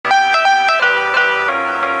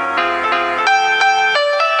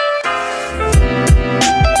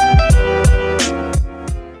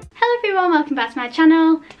welcome back to my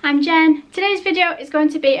channel. I'm Jen. Today's video is going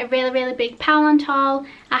to be a really big Poundland haul.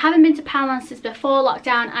 I haven't been to Poundland since before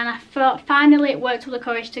lockdown, and I thought finally worked up the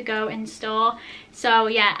courage to go in store. So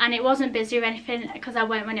yeah, and it wasn't busy or anything because I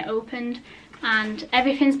went when it opened, and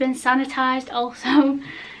everything's been sanitized also.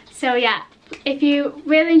 So yeah, if you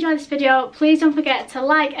really enjoy this video, please don't forget to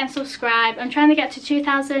like and subscribe. I'm trying to get to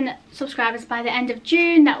 2,000 subscribers by the end of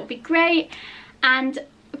June. That would be great. And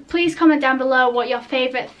please comment down below what your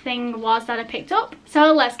favourite thing was that I picked up.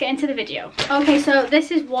 So let's get into the video. Okay, so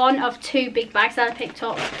this is one of two big bags that I picked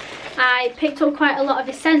up. I picked up quite a lot of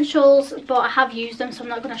essentials, but I have used them, so I'm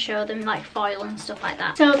not going to show them, like foil and stuff like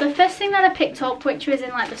that. So the first thing that I picked up, which was in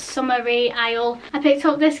like the summery aisle, I picked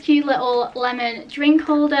up this cute little lemon drink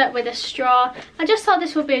holder with a straw. I just thought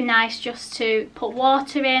this would be nice just to put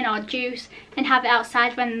water in or juice and have it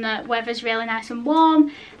outside when the weather's really nice and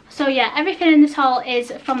warm. So yeah, everything in this haul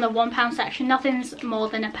is from the £1 section, nothing's more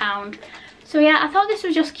than £1. So yeah, I thought this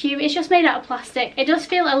was just cute. It's just made out of plastic. It does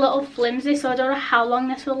feel a little flimsy, so I don't know how long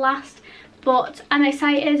this will last, but I'm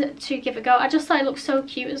excited to give it a go. I just thought it looked so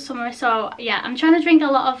cute this summer. So yeah, I'm trying to drink a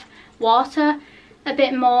lot of water, a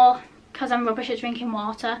bit more, because I'm rubbish at drinking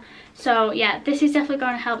water. So yeah, this is definitely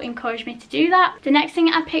going to help encourage me to do that. The next thing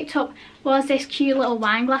I picked up was this cute little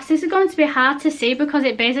wine glass. This is going to be hard to see because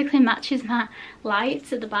it basically matches my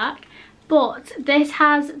lights at the back, but this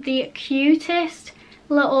has the cutest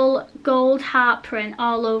little gold heart print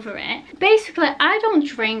all over it. Basically, I don't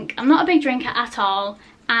drink, I'm not a big drinker at all,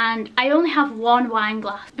 and I only have one wine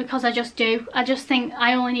glass because I just do. I just think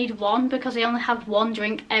I only need one because I only have one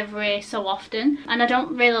drink every so often, and I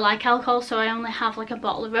don't really like alcohol, so I only have like a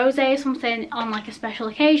bottle of rosé or something on like a special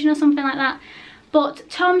occasion or something like that. But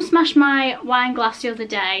Tom smashed my wine glass the other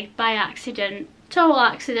day by accident, total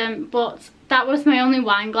accident, but that was my only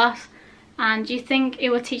wine glass, and you think it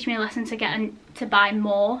would teach me a lesson to buy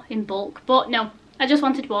more in bulk, but no, I just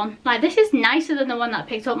wanted one. Like, this is nicer than the one that I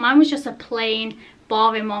picked up. Mine was just a plain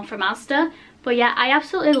boring one from Asda, but yeah, I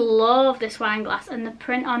absolutely love this wine glass, and the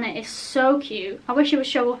print on it is so cute. I wish it would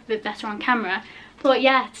show up a bit better on camera, but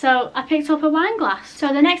yeah, so I picked up a wine glass.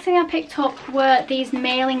 So the next thing I picked up were these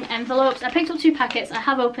mailing envelopes. I picked up 2 packets. I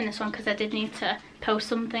have opened this one because I did need to post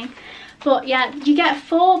something. But yeah, you get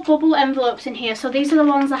 4 bubble envelopes in here. So these are the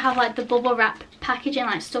ones that have like the bubble wrap packaging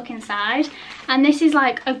like stuck inside. And this is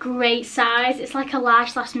like a great size. It's like a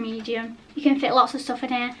large/medium. You can fit lots of stuff in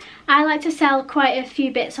here. I like to sell quite a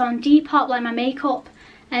few bits on Depop, like my makeup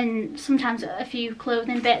and sometimes a few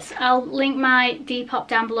clothing bits. I'll link my Depop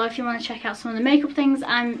down below if you want to check out some of the makeup things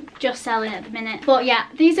I'm just selling at the minute. But yeah,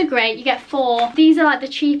 these are great. You get 4. These are like the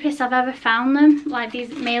cheapest I've ever found them, like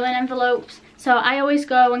these mailing envelopes. So I always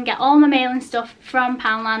go and get all my mailing stuff from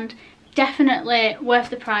Poundland. Definitely worth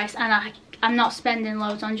the price, and I'm not spending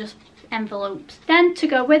loads on just envelopes. Then to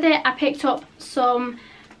go with it, I picked up some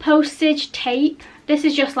postage tape. This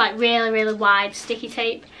is just like really wide sticky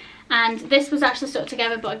tape, and this was actually stuck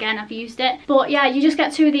together, but again, I've used it. But yeah, you just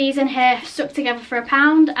get 2 of these in here stuck together for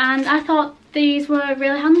 £1, and I thought these were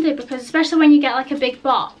really handy because especially when you get like a big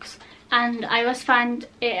box, and I always find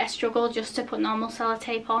it a struggle just to put normal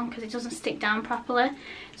sellotape on because it doesn't stick down properly.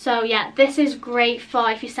 So yeah, this is great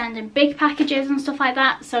for if you're sending big packages and stuff like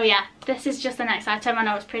that. So yeah, this is just the next item. I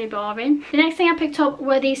know it's pretty boring. The next thing I picked up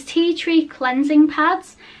were these tea tree cleansing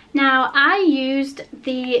pads. Now, I used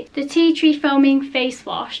the tea tree foaming face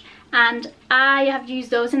wash, and I have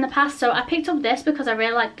used those in the past, so I picked up this because I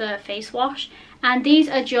really like the face wash. And these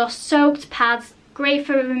are just soaked pads, great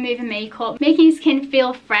for removing makeup, making skin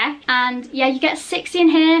feel fresh. And yeah, you get 60 in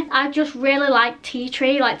here. I just really like tea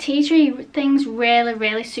tree. Like, tea tree things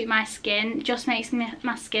really suit my skin. It just makes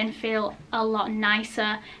my skin feel a lot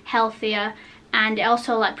nicer, healthier, and it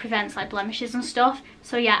also like prevents like blemishes and stuff.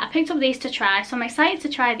 So yeah, I picked up these to try, so I'm excited to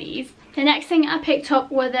try these. The next thing I picked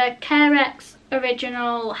up were the Carex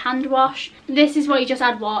original hand wash. This is what you just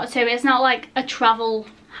add water to. It's not like a travel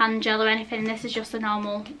hand gel or anything. This is just a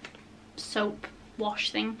normal soap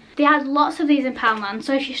wash thing. They had lots of these in Poundland,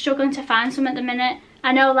 so if you're struggling to find some at the minute,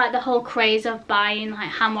 I know like the whole craze of buying like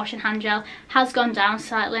hand wash and hand gel has gone down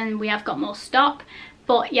slightly, and we have got more stock.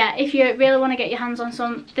 But yeah, if you really want to get your hands on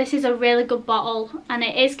some, this is a really good bottle, and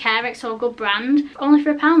it is Carex, so a good brand, only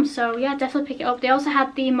for £1. So yeah, definitely pick it up. They also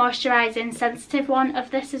had the moisturising sensitive one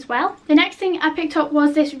of this as well. The next thing I picked up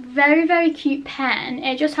was this very cute pen.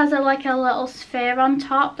 It just has like a little sphere on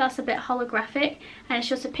top that's a bit holographic, and it's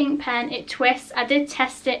just a pink pen. It twists. I did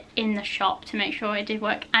test it in the shop to make sure it did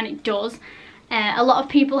work, and it does. A lot of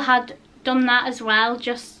people had done that as well,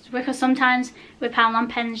 just because sometimes with Poundland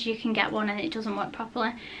pens you can get one and it doesn't work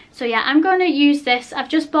properly. So yeah, I'm going to use this. I've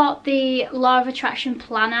just bought the Law of Attraction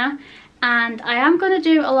planner, and I am going to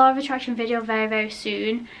do a law of attraction video very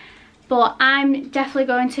soon, but I'm definitely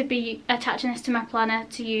going to be attaching this to my planner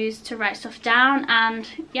to use to write stuff down. And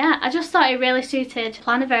yeah, I just thought it really suited the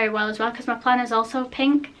planner very well as well, because my planner is also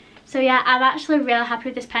pink. So yeah, I'm actually really happy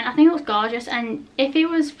with this pen. I think it looks gorgeous, and if it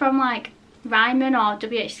was from like Ryman or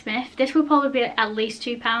WH Smith, this would probably be at least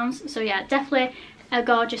 £2. So yeah, definitely a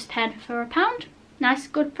gorgeous pen for £1. Nice,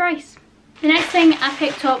 good price. The next thing I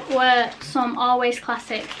picked up were some Always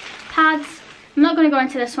Classic pads. I'm not going to go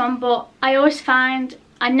into this one, but I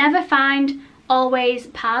never find Always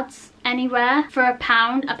pads anywhere for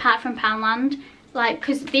 £1 apart from Poundland. Like,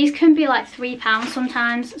 because these can be like £3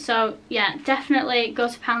 sometimes. So yeah, definitely go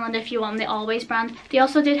to Poundland if you want the Always brand. They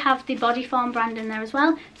also did have the Bodyform brand in there as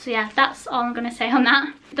well. So yeah, that's all I'm going to say on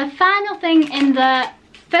that. The final thing in the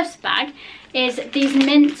first bag is these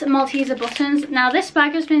mint Malteser buttons. Now this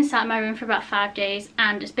bag has been sat in my room for about 5 days,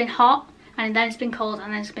 and it's been hot, and then it's been cold,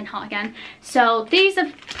 and then it's been hot again. So these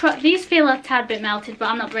feel a tad bit melted, but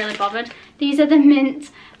I'm not really bothered. These are the mint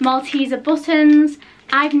Malteser buttons.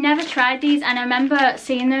 I've never tried these, and I remember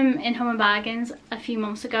seeing them in Home and Bargains a few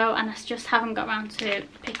months ago, and I just haven't got around to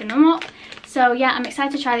picking them up. So yeah, I'm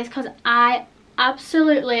excited to try these because I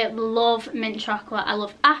absolutely love mint chocolate. I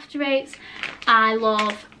love After Eights. I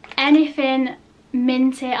love anything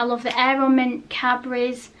minty. I love the Aero Mint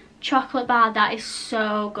Cadbury's chocolate bar. That is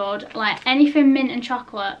so good. Like, anything mint and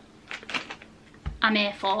chocolate, I'm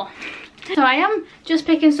here for. So I am just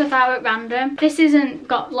picking stuff out at random. This isn't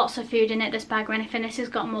got lots of food in it, this bag, or anything. This has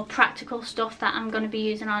got more practical stuff that I'm going to be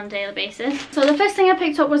using on a daily basis. So the first thing I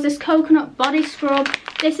picked up was this coconut body scrub.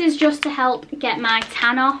 This is just to help get my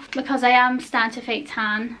tan off, because I am starting to fake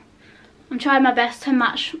tan. I'm trying my best to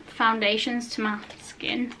match foundations to my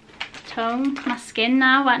skin tone. My skin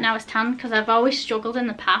now, right now, is tan, because I've always struggled in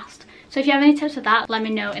the past. So if you have any tips for that, let me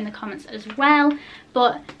know in the comments as well.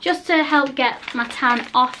 But just to help get my tan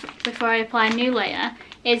off before I apply a new layer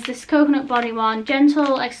is this coconut body one,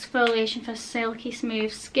 gentle exfoliation for silky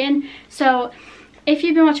smooth skin. So if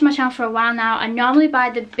you've been watching my channel for a while now, I normally buy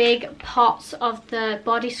the big pots of the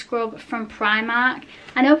body scrub from Primark.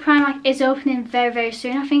 I know Primark is opening very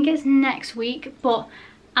soon. I think it's next week, but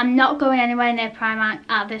I'm not going anywhere near Primark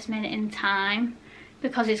at this minute in time,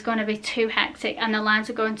 because it's going to be too hectic and the lines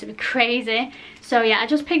are going to be crazy. So yeah, I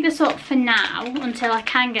just picked this up for now until I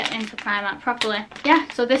can get into Primark properly. Yeah,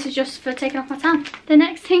 so this is just for taking off my tan. The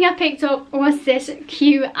next thing I picked up was this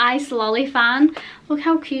cute ice lolly fan. Look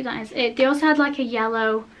how cute that is. They also had like a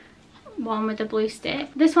yellow one with a blue stick.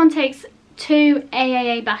 This one takes 2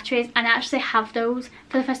 AAA batteries, and I actually have those.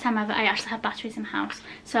 For the first time ever, I actually have batteries in my house.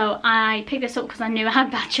 So I picked this up because I knew I had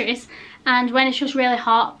batteries, and when it's just really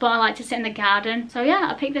hot, but I like to sit in the garden. So yeah,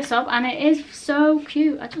 I picked this up, and it is so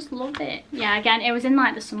cute. I just love it. Yeah, again, it was in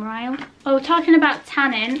like the summer aisle. Oh, talking about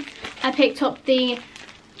tanning, I picked up the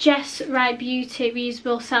Just Right Beauty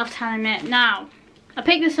reusable self tanning mitt. Now, I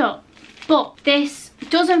picked this up, but this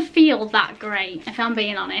doesn't feel that great, if I'm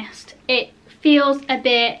being honest. It feels a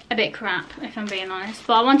bit crap, if I'm being honest,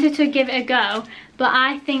 but I wanted to give it a go. But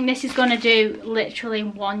I think this is going to do literally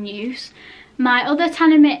one use. My other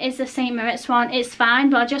tanning mitt is the St. Moritz one. It's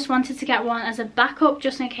fine, but I just wanted to get one as a backup,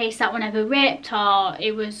 just in case that one ever ripped or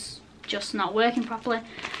it was just not working properly.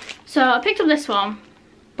 So I picked up this one,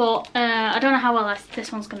 but I don't know how well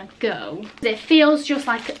this one's gonna go. It feels just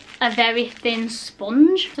like a very thin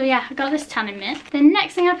sponge. So yeah, I got this tanning mitt. The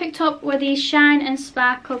next thing I picked up were these Shine and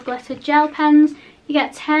Sparkle glitter gel pens. You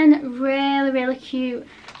get 10 really cute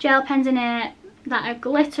gel pens in here that are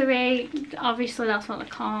glittery. Obviously that's what they're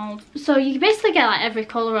called. So you basically get like every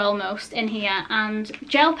colour almost in here, and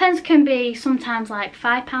gel pens can be sometimes like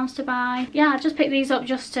 £5 to buy. Yeah, I just picked these up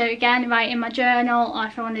just to, again, write in my journal, or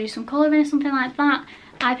if I want to do some colouring or something like that,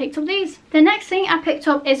 I picked up these. The next thing I picked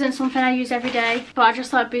up isn't something I use every day, but I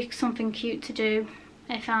just thought it'd be something cute to do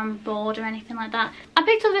if I'm bored or anything like that. I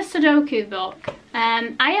picked up this Sudoku book.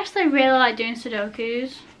 I actually really like doing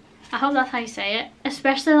Sudokus. I hope that's how you say it.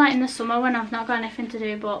 Especially like in the summer when I've not got anything to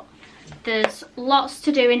do, but there's lots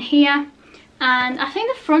to do in here. And I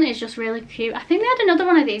think the front is just really cute. I think they had another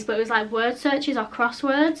one of these, but it was like word searches or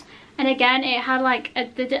crosswords. And again, it had like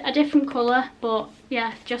a different colour, but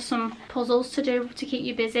yeah, just some puzzles to do to keep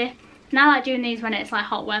you busy. And I like doing these when it's like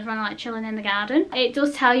hot weather and I like chilling in the garden. It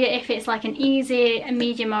does tell you if it's like an easy, a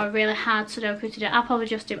medium, or a really hard Sudoku to do. I'll probably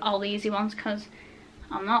just do all the easy ones because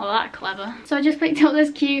I'm not that clever. So I just picked up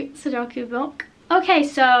this cute Sudoku book. Okay,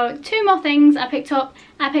 so 2 more things I picked up.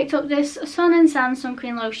 I picked up this Sun and Sand Sun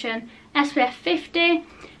Cream Lotion SPF 50.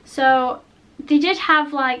 So they did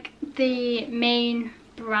have like the main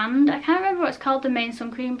brand. I can't remember what it's called, the main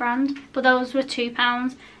sun cream brand, but those were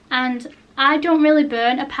 £2. And I don't really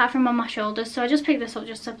burn apart from on my shoulders, so I just picked this up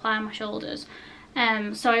just to apply on my shoulders.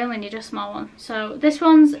 So I only need a small one. So this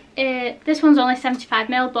one's only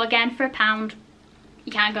 75ml, but again, for £1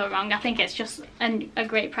 you can't go wrong. I think it's just a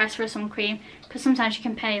great price for a sun cream, because sometimes you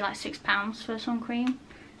can pay like £6 for a sun cream,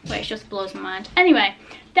 which just blows my mind. Anyway,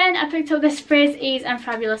 then I picked up this Frizz Ease and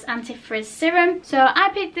Fabulous Anti-Frizz Serum. So I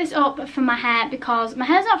picked this up for my hair because my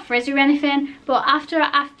hair's not frizzy or anything, but after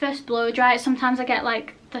I first blow dry it, sometimes I get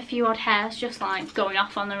like the few odd hairs just like going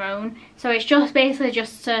off on their own. So it's just basically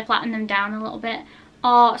just to flatten them down a little bit.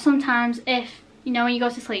 Or sometimes if, you know, when you go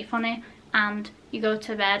to sleep funny and you go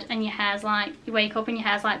to bed and your hair's like, you wake up and your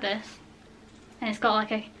hair's like this, and it's got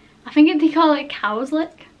like I think they call it cow's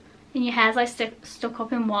lick, and your hair's like stuck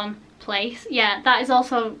up in one place. Yeah, that is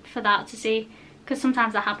also for that to see, because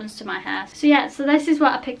sometimes that happens to my hair. So yeah, so this is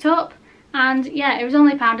what I picked up, and yeah, it was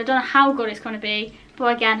only £1. I don't know how good it's going to be,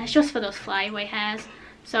 but again, it's just for those flyaway hairs.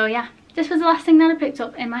 So yeah, this was the last thing that I picked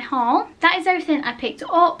up in my haul. That is everything I picked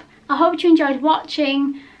up. I hope you enjoyed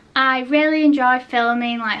watching. I really enjoy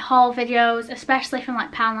filming like haul videos, especially from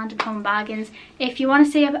like Poundland and Home Bargains. If you want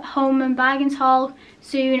to see a Home and Bargains haul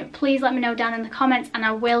soon, please let me know down in the comments and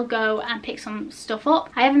I will go and pick some stuff up.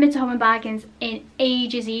 I haven't been to Home and Bargains in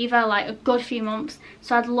ages either, like a good few months,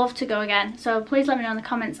 so I'd love to go again. So please let me know in the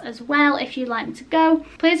comments as well if you'd like me to go.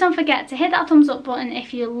 Please don't forget to hit that thumbs up button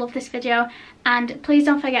if you love this video, and please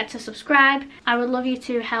don't forget to subscribe. I would love you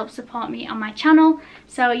to help support me on my channel.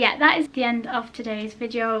 So yeah, that is the end of today's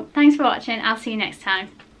video. Thanks for watching. I'll see you next time.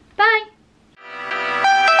 Bye!